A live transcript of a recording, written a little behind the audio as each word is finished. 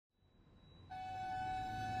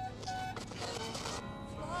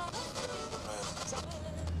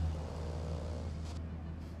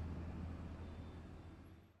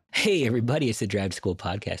Hey everybody, it's the Drive School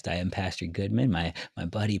Podcast. I am Pastor Goodman. My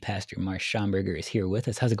buddy Pastor Marsh Shamburger is here with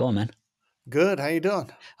us. How's it going, man? Good. How you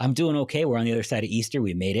doing? I'm doing okay. We're on the other side of Easter.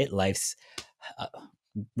 We made it. Life's uh,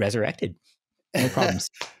 resurrected. No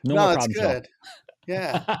problems. No No, more that's problems at good.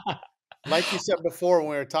 Yeah. all. Like you said before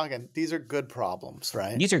when we were talking, these are good problems,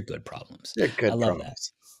 right? These are good problems. They're I good love that.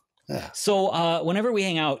 problems. Yeah. So whenever we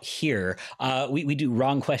hang out here, we do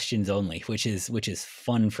wrong questions only, which is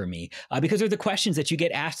fun for me because they're the questions that you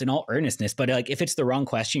get asked in all earnestness. But like if it's the wrong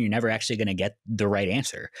question, you're never actually going to get the right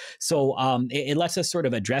answer. So it lets us sort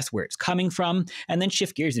of address where it's coming from and then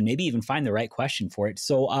shift gears and maybe even find the right question for it.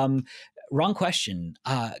 So wrong question.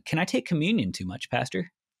 Can I take communion too much,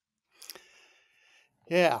 Pastor?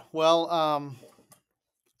 Yeah. Well,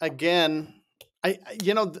 again,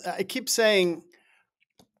 I keep saying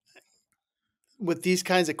with these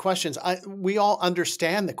kinds of questions, we all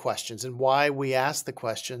understand the questions and why we ask the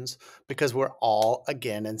questions because we're all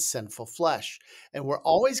again in sinful flesh. And we're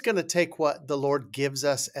always going to take what the Lord gives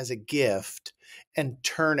us as a gift and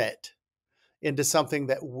turn it into something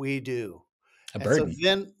that we do. A And so burden.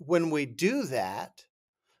 then when we do that,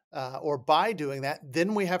 or by doing that,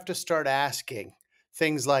 then we have to start asking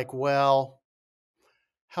things like, well,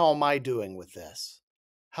 how am I doing with this?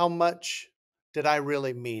 How much did I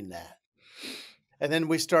really mean that? And then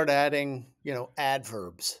we start adding,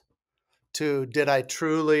 adverbs to did I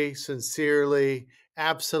truly, sincerely,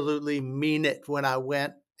 absolutely mean it when I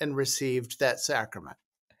went and received that sacrament?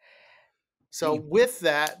 So with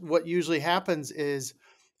that, what usually happens is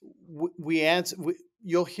we answer.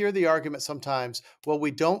 You'll hear the argument sometimes. Well,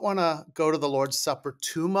 we don't want to go to the Lord's Supper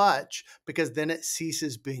too much because then it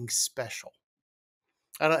ceases being special.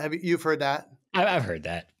 I don't have you've heard that? I've heard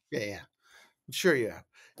that. Yeah, I'm sure you have.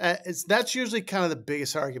 That's usually kind of the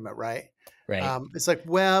biggest argument, right? Right. It's like,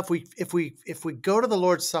 well, if we go to the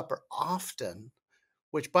Lord's Supper often,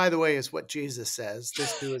 which by the way is what Jesus says,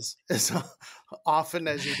 this do as often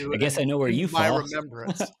as you do I it guess I know where in you my fall.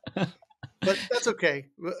 remembrance. But that's okay.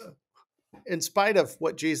 In spite of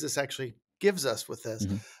what Jesus actually gives us with this,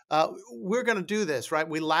 we're going to do this, right?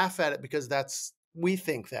 We laugh at it because we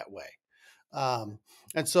think that way.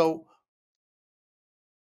 And so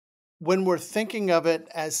when we're thinking of it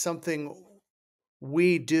as something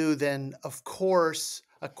we do, then of course,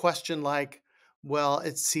 a question like, well,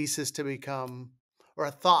 it ceases to become, or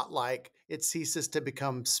a thought like it ceases to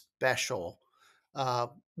become special.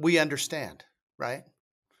 We understand, right?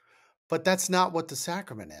 But that's not what the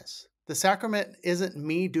sacrament is. The sacrament isn't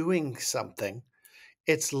me doing something.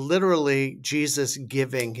 It's literally Jesus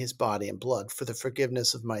giving his body and blood for the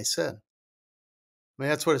forgiveness of my sin. I mean,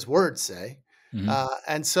 that's what his words say. Mhm.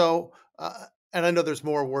 And so, and I know there's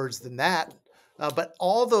more words than that, but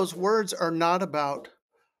all those words are not about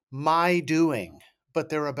my doing, but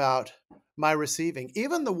they're about my receiving.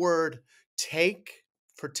 Even the word take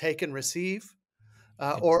for take and receive,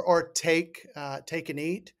 or take and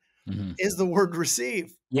eat Mhm. is the word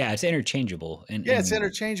receive. Yeah, it's interchangeable. Yeah, it's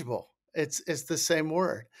interchangeable. It's the same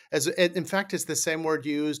word. In fact, it's the same word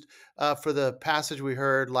used for the passage we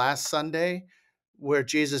heard last Sunday, where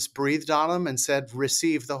Jesus breathed on them and said,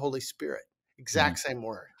 "Receive the Holy Spirit." Exact same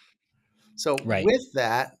word. So Right. with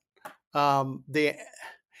that, the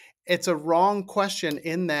it's a wrong question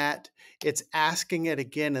in that it's asking it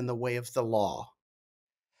again in the way of the law.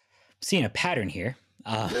 Seeing a pattern here.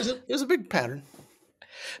 There's a big pattern.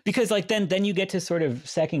 Because like then you get to sort of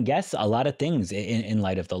second guess a lot of things in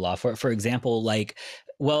light of the law. For example, like,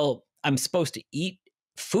 well, I'm supposed to eat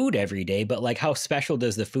food every day, but like how special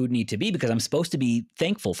does the food need to be? Because I'm supposed to be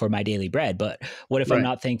thankful for my daily bread. But what if I'm Right.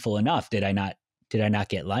 not thankful enough? Did I not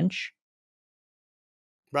get lunch?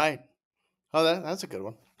 Right. Oh, that's a good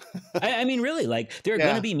one. I mean, really, like there are going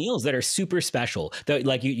to Yeah. be meals that are super special,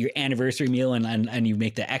 like your anniversary meal, and you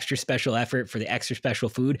make the extra special effort for the extra special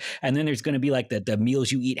food, and then there's going to be like the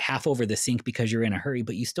meals you eat half over the sink because you're in a hurry,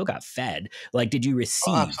 but you still got fed. Like, did you Oh,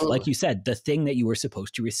 receive, like absolutely. you said, the thing that you were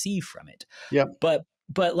supposed to receive from it? Yep.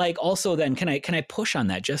 But like also then can I push on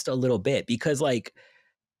that just a little bit because like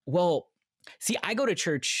well, see, I go to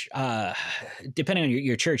church, depending on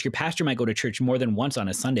your church, your pastor might go to church more than once on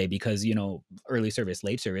a Sunday because, early service,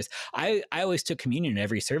 late service. I always took communion in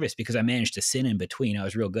every service because I managed to sin in between. I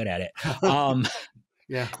was real good at it. Um,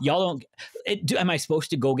 Yeah. y'all don't, am I supposed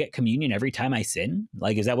to go get communion every time I sin?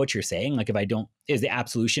 Like, is that what you're saying? Like, if I don't, is the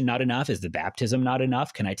absolution not enough? Is the baptism not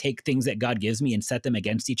enough? Can I take things that God gives me and set them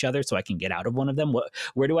against each other so I can get out of one of them?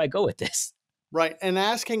 Where do I go with this? Right. And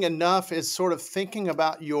asking enough is sort of thinking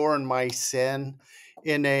about your and my sin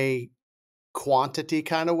in a quantity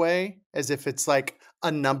kind of way, as if it's like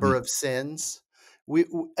a number Mm, of sins.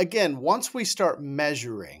 Again, once we start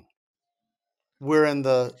measuring, we're in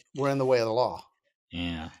the way of the law.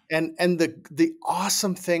 Yeah. And the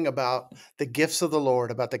awesome thing about the gifts of the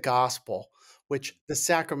Lord, about the gospel, which the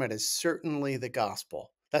sacrament is certainly the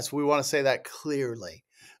gospel. That's we want to say that clearly.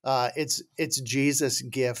 It's Jesus'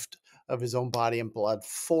 gift of his own body and blood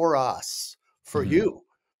for us, for Mhm. you,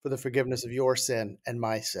 for the forgiveness of your sin and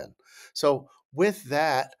my sin. So with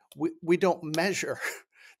that, we don't measure.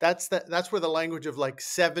 That's where the language of like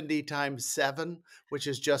 70 times 7, which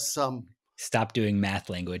is just some Stop doing math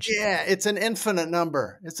language. yeah, it's an infinite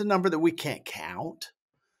number. It's a number that we can't count.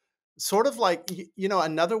 Sort of like,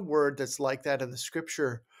 another word that's like that in the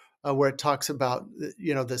scripture, where it talks about,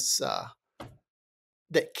 this,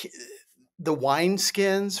 that the wine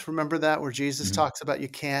skins. Remember that where Jesus Mhm. talks about you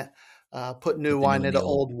can't put new Put the new wine in the into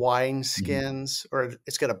old. old wine Mhm. skins, or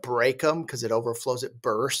it's going to break them because it overflows, it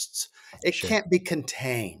bursts. It Sure. can't be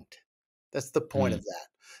contained. That's the point Mm. of that.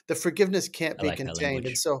 The forgiveness can't I be like that contained. And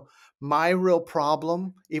language. so, my real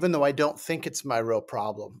problem, even though I don't think it's my real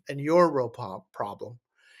problem, and your real problem,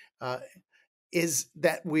 uh, is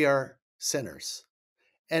that we are sinners.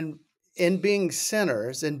 And in being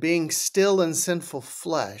sinners and being still in sinful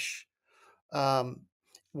flesh, um,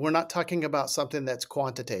 we're not talking about something that's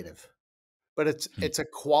quantitative, but it's Mm. it's a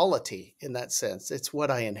quality in that sense. It's what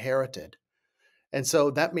I inherited, and so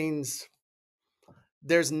that means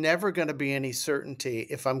there's never going to be any certainty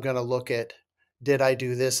if I'm going to look at did I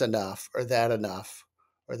do this enough or that enough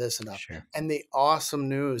or this enough. Sure. And the awesome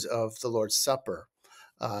news of the Lord's Supper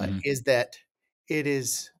Mhm. is that it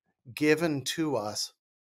is given to us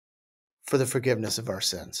for the forgiveness of our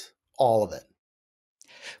sins, all of it,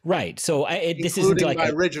 Right. So this isn't including like my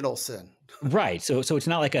a original sin. right. So it's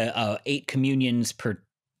not like a 8 communions per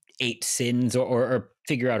 8 sins, or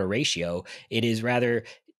figure out a ratio. It is rather,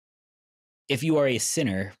 if you are a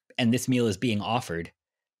sinner and this meal is being offered,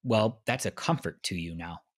 well, that's a comfort to you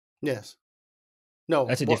now. Yes. No.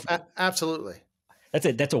 That's a Well, different absolutely.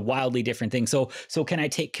 that's a wildly different thing. So can I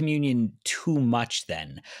take communion too much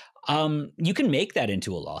then? You can make that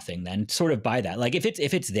into a law thing then, sort of by that. Like if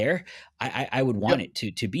it's there, I would want Yep.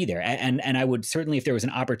 it to be there. And I would certainly, if there was an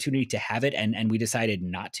opportunity to have it and we decided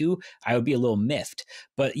not to, I would be a little miffed.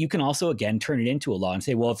 But you can also again turn it into a law and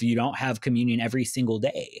say, well, if you don't have communion every single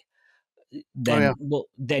day, Oh yeah.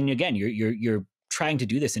 then again you're trying to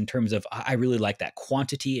do this in terms of I really like that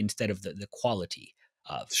quantity instead of the quality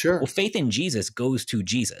of, well, Sure. faith in Jesus goes to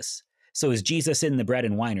Jesus. So is Jesus in the bread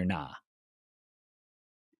and wine or not?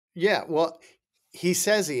 Yeah. Well, he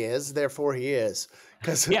says he is, therefore he is.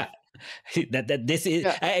 Because Yeah. That this is,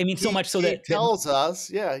 yeah, I mean, so much so he that tells us,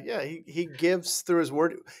 yeah, yeah, he gives through his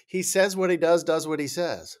word. He says what he does what he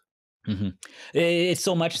says. Mhm. It's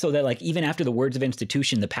so much so that, like, even after the words of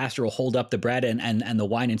institution, the pastor will hold up the bread and the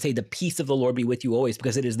wine and say, "The peace of the Lord be with you always,"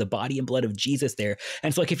 because it is the body and blood of Jesus there.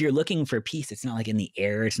 And so, like, if you're looking for peace, it's not like in the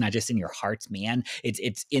air, it's not just in your hearts, man.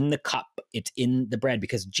 It's in the cup, it's in the bread,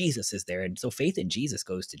 because Jesus is there. And so, faith in Jesus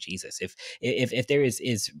goes to Jesus. If there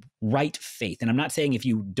is right faith, and I'm not saying if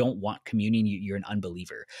you don't want communion, you're an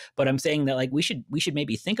unbeliever, but I'm saying that, like, we should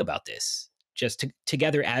maybe think about this just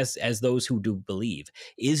together as those who do believe.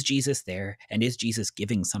 Is Jesus there, and is Jesus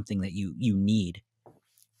giving something that you need?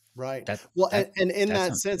 Right. That Well, and, that and in that that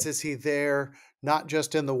sounds sense, good. is he there not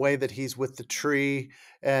just in the way that he's with the tree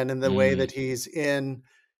and in the way Mm, that he's in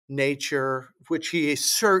nature, which he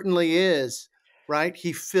certainly is, right?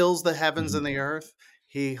 He fills the heavens mhm. and the earth.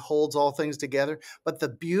 He holds all things together. But the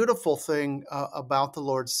beautiful thing about the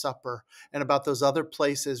Lord's Supper and about those other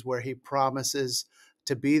places where he promises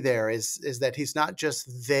to be there is that he's not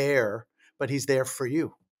just there, but he's there for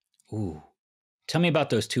you. Ooh, tell me about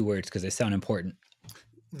those 2 words because they sound important.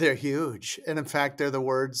 They're huge, and in fact, they're the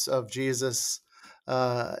words of Jesus'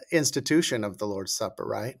 institution of the Lord's Supper,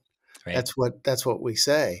 right? Right, That's what we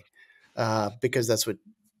say, because that's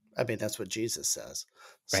what Jesus says.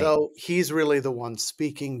 right. So he's really the one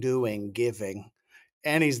speaking, doing, giving,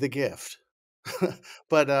 and he's the gift.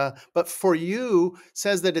 But for you,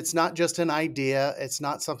 says that it's not just an idea, it's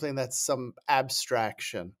not something that's some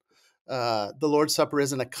abstraction. The Lord's Supper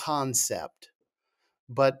isn't a concept,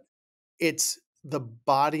 but it's the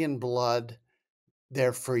body and blood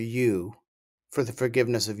there for you for the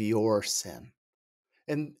forgiveness of your sin.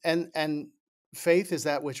 And faith is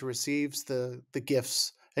that which receives the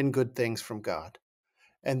gifts and good things from God.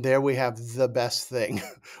 And there we have the best thing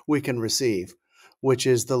we can receive, which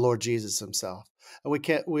is the Lord Jesus himself. And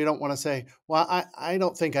we don't want to say, well, I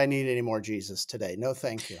don't think I need any more Jesus today. No,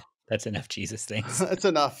 thank you. That's enough Jesus, thanks. It's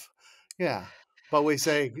enough. Yeah. But we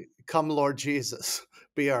say, come, Lord Jesus,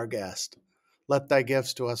 be our guest. Let thy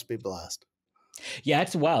gifts to us be blessed. Yeah,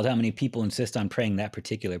 it's wild how many people insist on praying that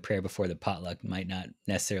particular prayer before the potluck, might not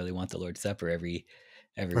necessarily want the Lord's Supper every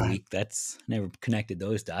Right. week. That's never connected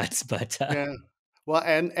those dots, but, Yeah. Well,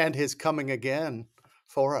 and his coming again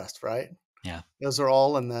for us, right? yeah. Those are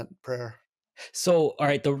all in that prayer. So, all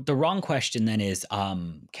right, the wrong question then is,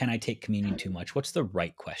 can I take communion too much? What's the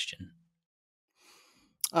right question?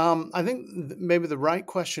 I think maybe the right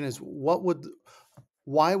question is why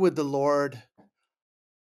would the Lord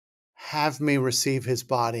have me receive his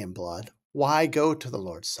body and blood? Why go to the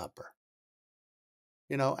Lord's Supper?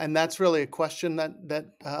 And that's really a question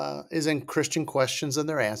that is in Christian questions and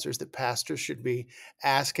their answers that pastors should be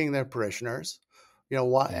asking their parishioners.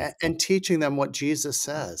 Mm, And teaching them what Jesus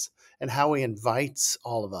says and how he invites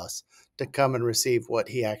all of us to come and receive what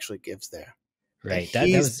he actually gives there. That right. That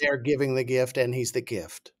he's was there giving the gift and he's the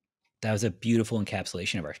gift. that was a beautiful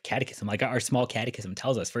encapsulation of our catechism. Like our small catechism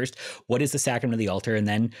tells us first, what is the sacrament of the altar? And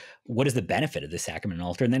then what is the benefit of the sacrament and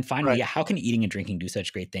altar? And then finally, Right. yeah, how can eating and drinking do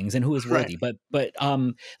such great things? And who is Right.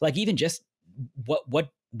 worthy? Like even just what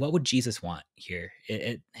would Jesus want here?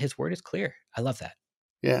 His word is clear. I love that.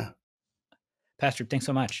 Yeah. Pastor, thanks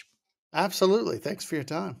so much. Absolutely. Thanks for your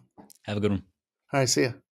time. Have a good one. All right. See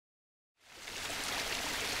ya.